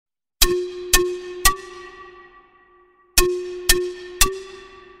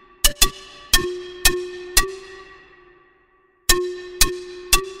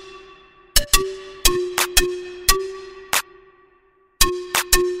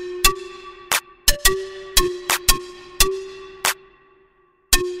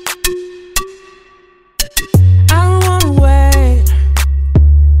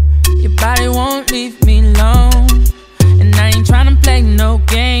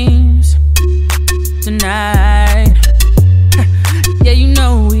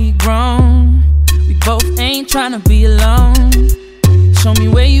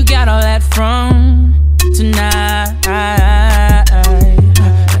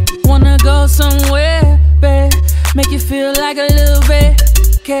feel like a little bit.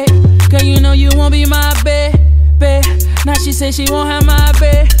 Okay, girl, you know you won't be my babe. Now she say she won't have my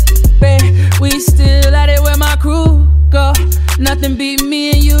babe. We still at it where my crew go. Nothing beat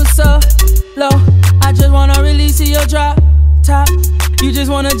me and you so low. I just wanna really see your drop top. You just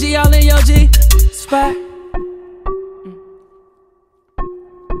wanna G all in your G spot.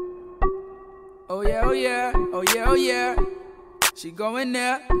 Oh yeah, oh yeah, oh yeah, oh yeah. She going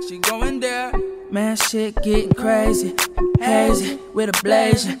there, she going there. Man, shit getting crazy, hazy, with a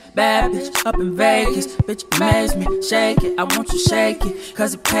blazing. Bad bitch up in Vegas, bitch amaze me. Shake it, I want you shake it,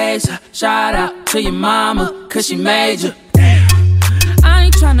 cause it pays her. Shout out to your mama, cause she made you. I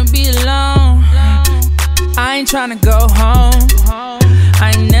ain't tryna be alone, I ain't tryna go home.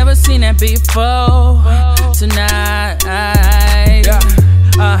 I ain't never seen that before. Tonight,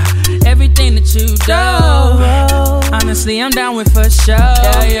 everything that you do, honestly, I'm down with for sure.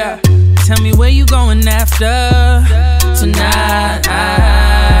 Yeah. Tell me where you going after tonight.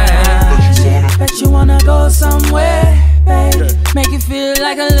 Bet you wanna go somewhere, babe. Make it feel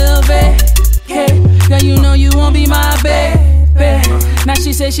like a little bit. Hey, girl, you know you won't be my babe. Now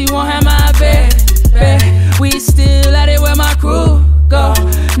she say she won't have my babe. We still at it where my crew go.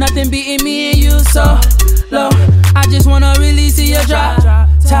 Nothing beating me and you so low. I just wanna really see your drop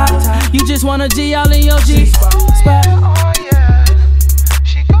top. You just wanna G all in your G spot. Oh yeah,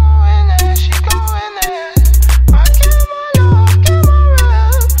 she going there, she going there. I get my love, get my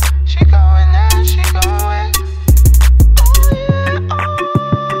rep. She going there, she going.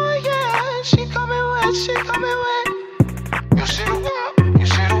 Oh yeah, she coming wet, she coming wet. You see the walk, you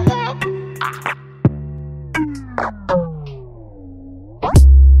see the walk.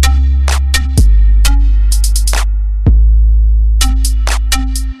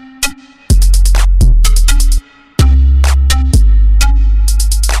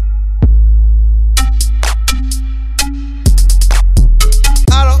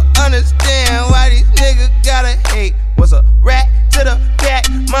 Was a rat to the cat,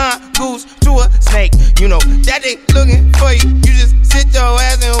 mongoose to a snake. You know that they looking for you. You just sit your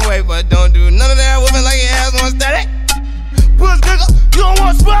ass and wait, but don't do none of that whooping like your ass on static. Push nigga, you don't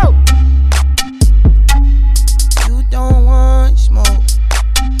want smoke.